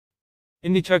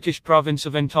In the Turkish province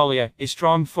of Antalya, a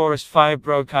strong forest fire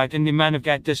broke out in the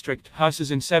Manavgat district.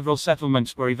 Houses in several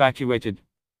settlements were evacuated.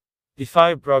 The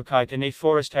fire broke out in a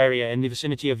forest area in the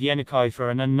vicinity of Yenikoy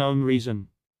for an unknown reason.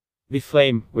 The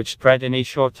flame, which spread in a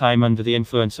short time under the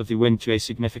influence of the wind to a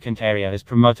significant area, is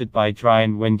promoted by dry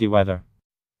and windy weather.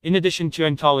 In addition to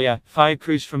Antalya, fire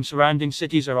crews from surrounding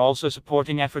cities are also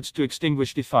supporting efforts to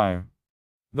extinguish the fire.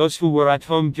 Those who were at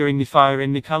home during the fire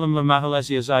in the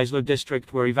Kalemler-Mahalezi Azizler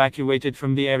district were evacuated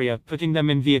from the area, putting them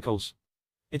in vehicles.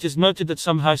 It is noted that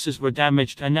some houses were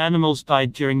damaged and animals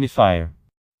died during the fire.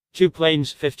 2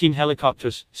 planes, 15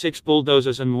 helicopters, 6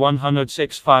 bulldozers and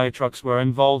 106 fire trucks were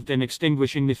involved in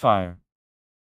extinguishing the fire.